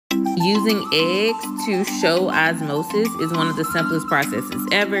Using eggs to show osmosis is one of the simplest processes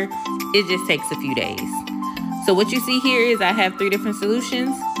ever. It just takes a few days. So what you see here is I have 3 different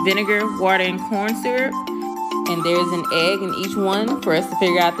solutions: vinegar, water, and corn syrup. And there's an egg in each one for us to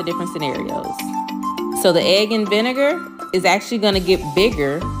figure out the different scenarios. So the egg and vinegar is actually going to get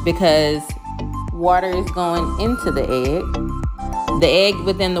bigger because water is going into the egg. The egg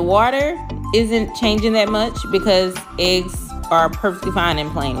within the water isn't changing that much because eggs are perfectly fine in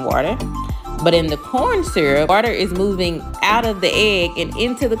plain water. But in the corn syrup, water is moving out of the egg and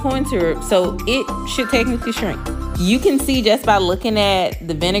into the corn syrup, so it should technically shrink. You can see just by looking at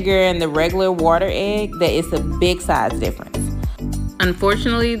the vinegar and the regular water egg that it's a big size difference.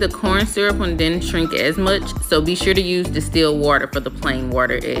 Unfortunately, the corn syrup one didn't shrink as much, so be sure to use distilled water for the plain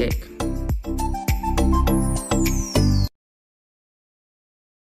water egg.